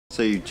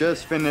So you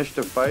just finished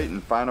a fight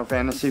in Final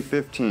Fantasy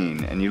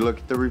 15 and you look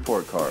at the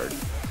report card.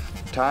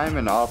 Time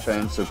and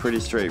offense are pretty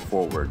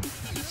straightforward.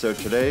 So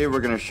today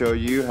we're going to show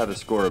you how to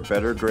score a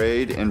better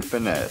grade in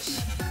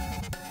Finesse.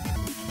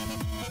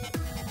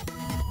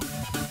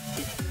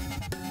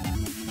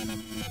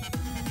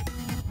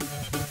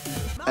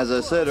 As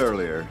I said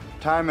earlier,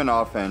 time and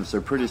offense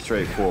are pretty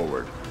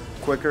straightforward.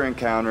 Quicker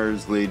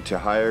encounters lead to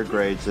higher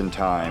grades in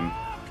time,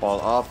 while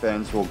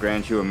offense will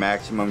grant you a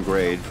maximum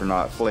grade for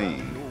not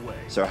fleeing.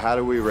 So how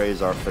do we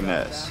raise our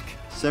finesse?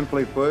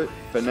 Simply put,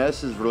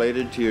 finesse is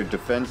related to your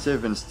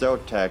defensive and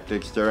stealth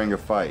tactics during a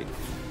fight.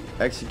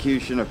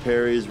 Execution of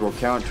parries will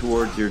count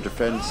towards your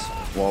defense,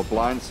 while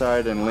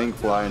blindside and link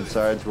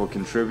blindsides will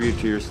contribute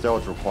to your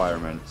stealth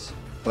requirements.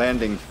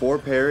 Landing 4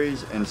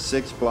 parries and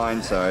 6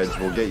 blindsides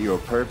will get you a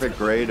perfect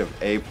grade of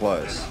A+,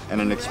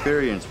 and an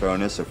experience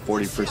bonus of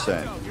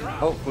 40%.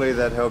 Hopefully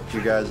that helped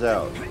you guys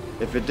out.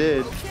 If it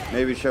did,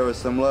 maybe show us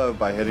some love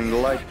by hitting the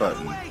like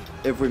button.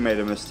 If we made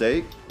a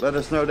mistake, let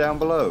us know down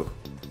below.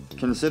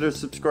 Consider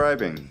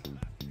subscribing.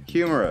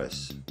 Humor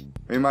us.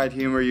 We might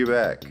humor you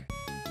back.